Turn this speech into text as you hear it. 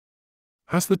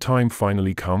Has the time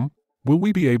finally come? Will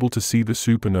we be able to see the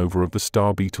supernova of the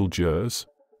star Betelgeuse?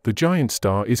 The giant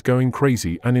star is going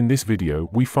crazy, and in this video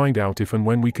we find out if and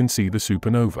when we can see the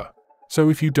supernova. So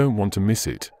if you don't want to miss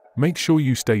it, make sure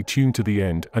you stay tuned to the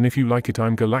end, and if you like it,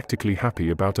 I'm galactically happy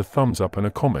about a thumbs up and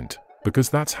a comment, because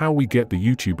that's how we get the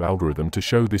YouTube algorithm to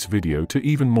show this video to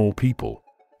even more people.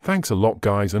 Thanks a lot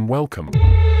guys, and welcome.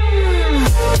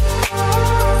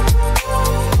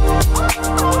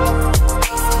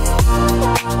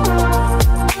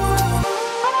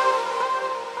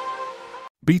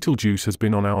 Betelgeuse has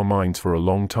been on our minds for a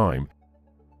long time.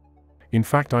 In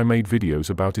fact, I made videos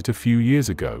about it a few years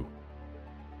ago.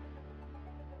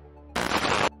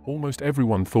 Almost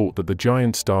everyone thought that the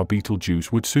giant star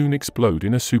Betelgeuse would soon explode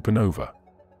in a supernova.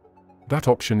 That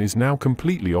option is now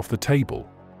completely off the table.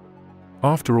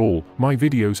 After all, my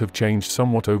videos have changed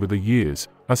somewhat over the years,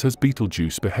 as has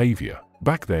Betelgeuse's behavior.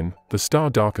 Back then, the star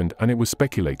darkened and it was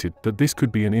speculated that this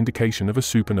could be an indication of a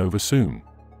supernova soon.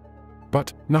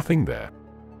 But nothing there.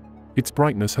 Its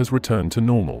brightness has returned to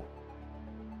normal.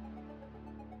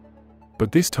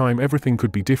 But this time everything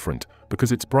could be different,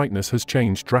 because its brightness has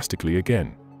changed drastically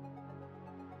again.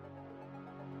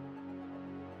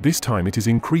 This time it is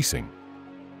increasing.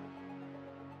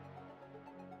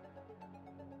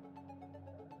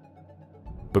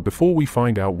 But before we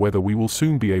find out whether we will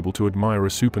soon be able to admire a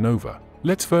supernova,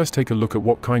 let's first take a look at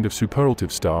what kind of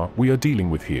superlative star we are dealing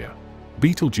with here.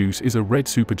 Betelgeuse is a red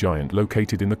supergiant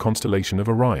located in the constellation of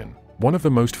Orion, one of the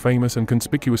most famous and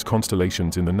conspicuous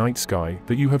constellations in the night sky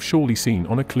that you have surely seen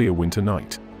on a clear winter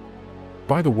night.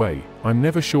 By the way, I'm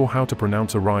never sure how to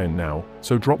pronounce Orion now,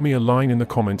 so drop me a line in the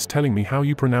comments telling me how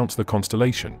you pronounce the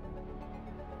constellation.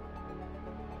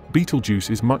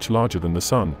 Betelgeuse is much larger than the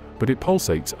Sun, but it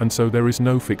pulsates, and so there is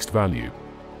no fixed value.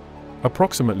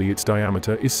 Approximately its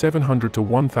diameter is 700 to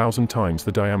 1000 times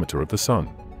the diameter of the Sun.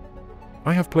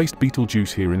 I have placed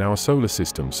Betelgeuse here in our solar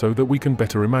system so that we can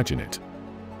better imagine it.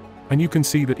 And you can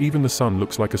see that even the Sun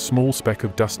looks like a small speck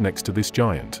of dust next to this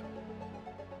giant.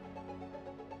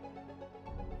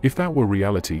 If that were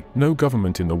reality, no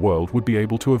government in the world would be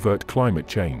able to avert climate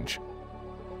change.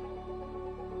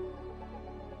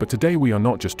 But today we are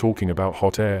not just talking about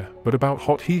hot air, but about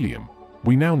hot helium.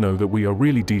 We now know that we are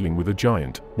really dealing with a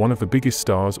giant, one of the biggest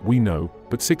stars we know,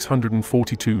 but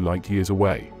 642 light-years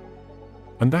away.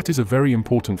 And that is a very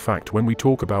important fact when we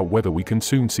talk about whether we can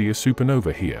soon see a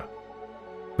supernova here.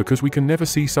 Because we can never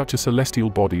see such a celestial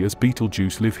body as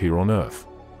Betelgeuse live here on Earth.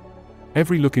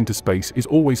 Every look into space is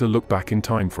always a look back in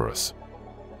time for us.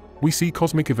 We see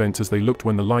cosmic events as they looked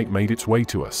when the light made its way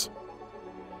to us.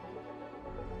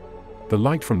 The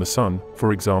light from the Sun,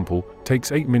 for example,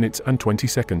 takes 8 minutes and 20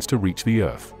 seconds to reach the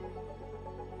Earth.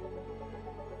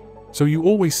 So you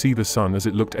always see the Sun as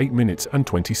it looked 8 minutes and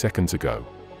 20 seconds ago.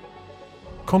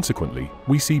 Consequently,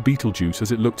 we see Betelgeuse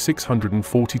as it looked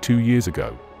 642 years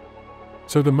ago.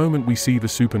 So the moment we see the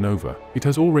supernova, it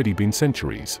has already been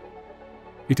centuries.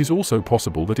 It is also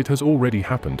possible that it has already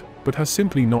happened, but has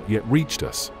simply not yet reached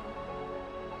us.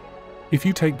 If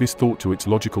you take this thought to its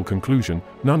logical conclusion,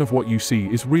 none of what you see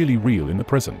is really real in the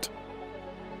present.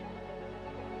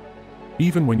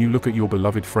 Even when you look at your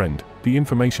beloved friend, the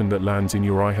information that lands in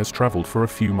your eye has traveled for a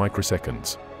few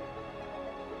microseconds.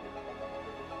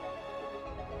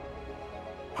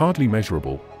 Hardly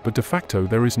measurable, but de facto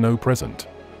there is no present.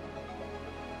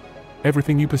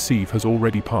 Everything you perceive has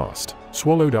already passed,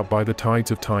 swallowed up by the tides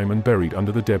of time and buried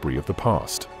under the debris of the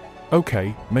past.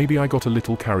 Okay, maybe I got a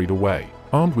little carried away.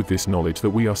 Armed with this knowledge that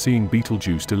we are seeing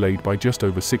Betelgeuse delayed by just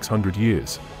over 600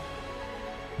 years,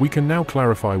 we can now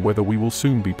clarify whether we will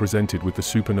soon be presented with the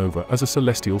supernova as a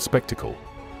celestial spectacle.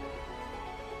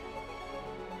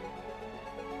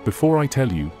 Before I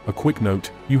tell you, a quick note,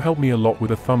 you help me a lot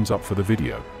with a thumbs up for the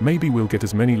video. Maybe we'll get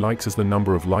as many likes as the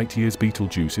number of light years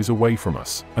Betelgeuse is away from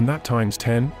us, and that times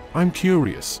 10? I'm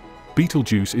curious.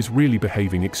 Betelgeuse is really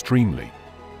behaving extremely.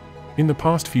 In the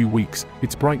past few weeks,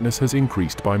 its brightness has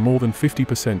increased by more than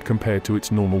 50% compared to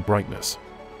its normal brightness.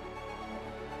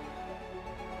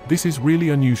 This is really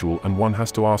unusual, and one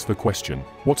has to ask the question,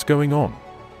 what's going on?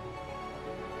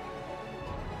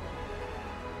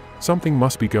 Something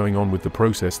must be going on with the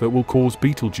process that will cause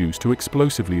Betelgeuse to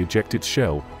explosively eject its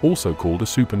shell, also called a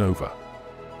supernova.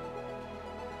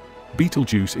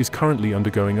 Betelgeuse is currently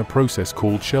undergoing a process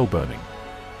called shell burning.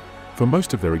 For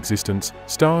most of their existence,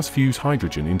 stars fuse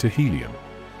hydrogen into helium.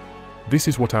 This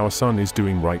is what our Sun is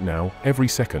doing right now. Every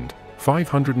second,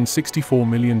 564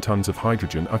 million tons of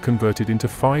hydrogen are converted into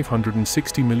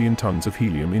 560 million tons of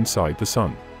helium inside the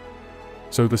Sun.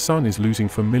 So the Sun is losing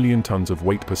 4 million tons of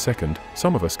weight per second.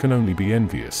 Some of us can only be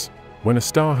envious. When a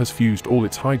star has fused all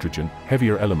its hydrogen,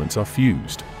 heavier elements are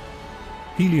fused.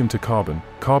 helium to carbon,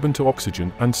 carbon to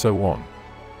oxygen, and so on.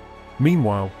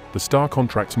 Meanwhile, the star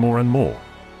contracts more and more.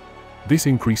 This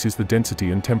increases the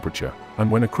density and temperature, and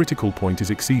when a critical point is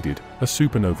exceeded, a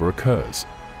supernova occurs.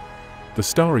 The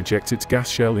star ejects its gas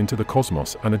shell into the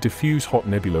cosmos and a diffuse hot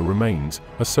nebula remains,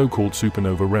 a so-called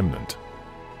supernova remnant.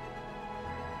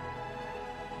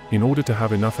 In order to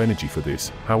have enough energy for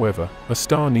this, however, a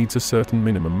star needs a certain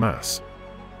minimum mass.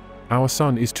 Our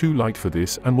Sun is too light for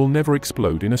this and will never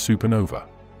explode in a supernova.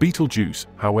 Betelgeuse,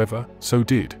 however, so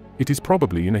did. It is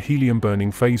probably in a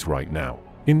helium-burning phase right now.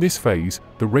 In this phase,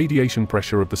 the radiation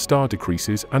pressure of the star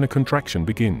decreases and a contraction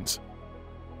begins.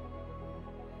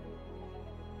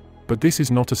 But this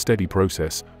is not a steady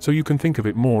process, so you can think of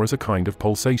it more as a kind of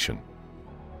pulsation.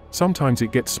 Sometimes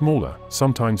it gets smaller,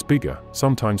 sometimes bigger,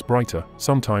 sometimes brighter,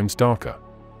 sometimes darker.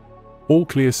 All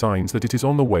clear signs that it is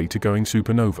on the way to going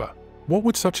supernova. What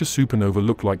would such a supernova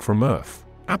look like from Earth?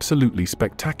 Absolutely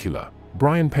spectacular.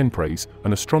 Brian Penpraise,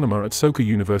 an astronomer at Soka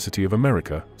University of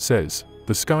America, says,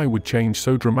 "The sky would change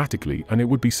so dramatically and it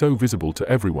would be so visible to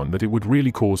everyone that it would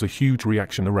really cause a huge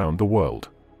reaction around the world.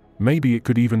 Maybe it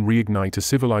could even reignite a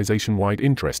civilization-wide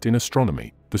interest in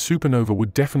astronomy. The supernova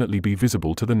would definitely be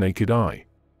visible to the naked eye.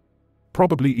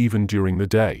 Probably even during the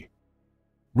day.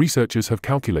 Researchers have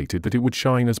calculated that it would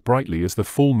shine as brightly as the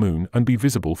full moon and be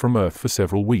visible from Earth for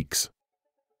several weeks.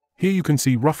 Here you can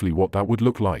see roughly what that would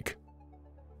look like.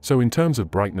 So in terms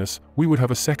of brightness, we would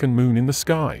have a second moon in the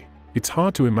sky. It's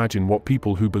hard to imagine what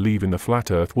people who believe in the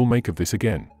flat Earth will make of this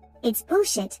again. It's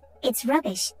bullshit, it's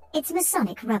rubbish, it's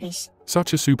Masonic rubbish."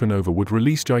 Such a supernova would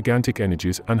release gigantic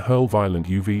energies and hurl violent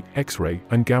UV, X-ray,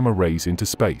 and gamma rays into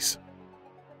space.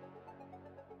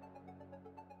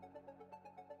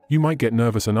 You might get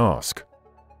nervous and ask,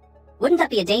 "Wouldn't that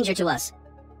be a danger to us?"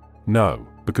 No,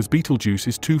 because Betelgeuse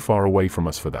is too far away from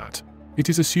us for that. It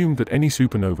is assumed that any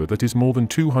supernova that is more than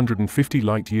 250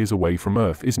 light-years away from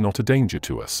Earth is not a danger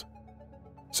to us.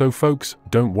 So folks,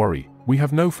 don't worry, we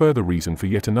have no further reason for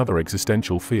yet another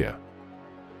existential fear.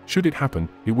 Should it happen,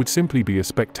 it would simply be a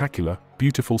spectacular,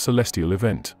 beautiful celestial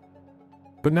event.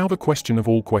 But now the question of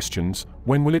all questions,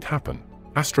 when will it happen?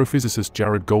 Astrophysicist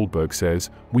Jared Goldberg says,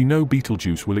 "We know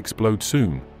Betelgeuse will explode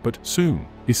soon, but soon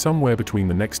is somewhere between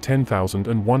the next 10,000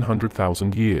 and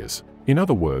 100,000 years. In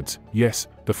other words, yes,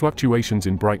 the fluctuations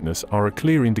in brightness are a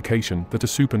clear indication that a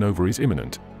supernova is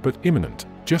imminent, but imminent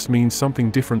just means something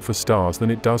different for stars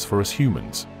than it does for us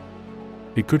humans.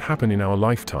 It could happen in our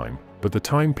lifetime, but the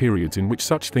time periods in which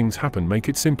such things happen make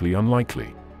it simply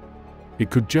unlikely. It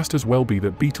could just as well be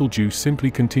that Betelgeuse simply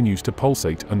continues to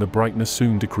pulsate and the brightness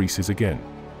soon decreases again.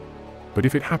 But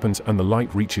if it happens and the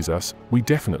light reaches us, we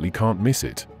definitely can't miss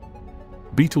it.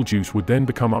 Betelgeuse would then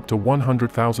become up to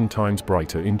 100,000 times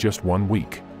brighter in just 1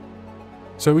 week.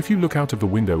 So if you look out of the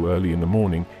window early in the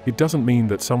morning, it doesn't mean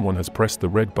that someone has pressed the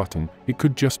red button, it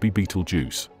could just be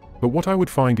Betelgeuse. But what I would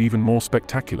find even more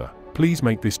spectacular, please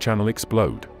make this channel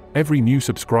explode. Every new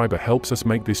subscriber helps us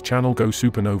make this channel go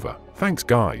supernova. Thanks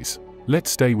guys.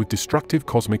 Let's stay with destructive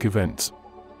cosmic events.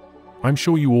 I'm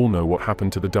sure you all know what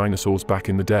happened to the dinosaurs back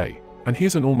in the day. And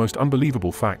here's an almost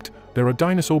unbelievable fact, there are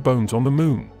dinosaur bones on the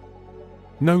moon.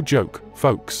 No joke,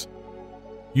 folks.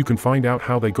 You can find out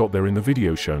how they got there in the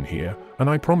video shown here, and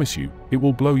I promise you, it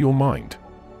will blow your mind.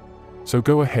 So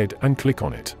go ahead and click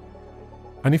on it.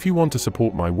 And if you want to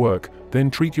support my work,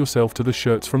 then treat yourself to the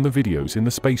shirts from the videos in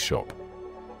the space shop.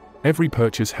 Every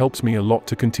purchase helps me a lot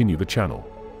to continue the channel.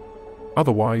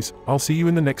 Otherwise, I'll see you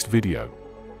in the next video.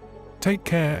 Take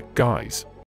care, guys.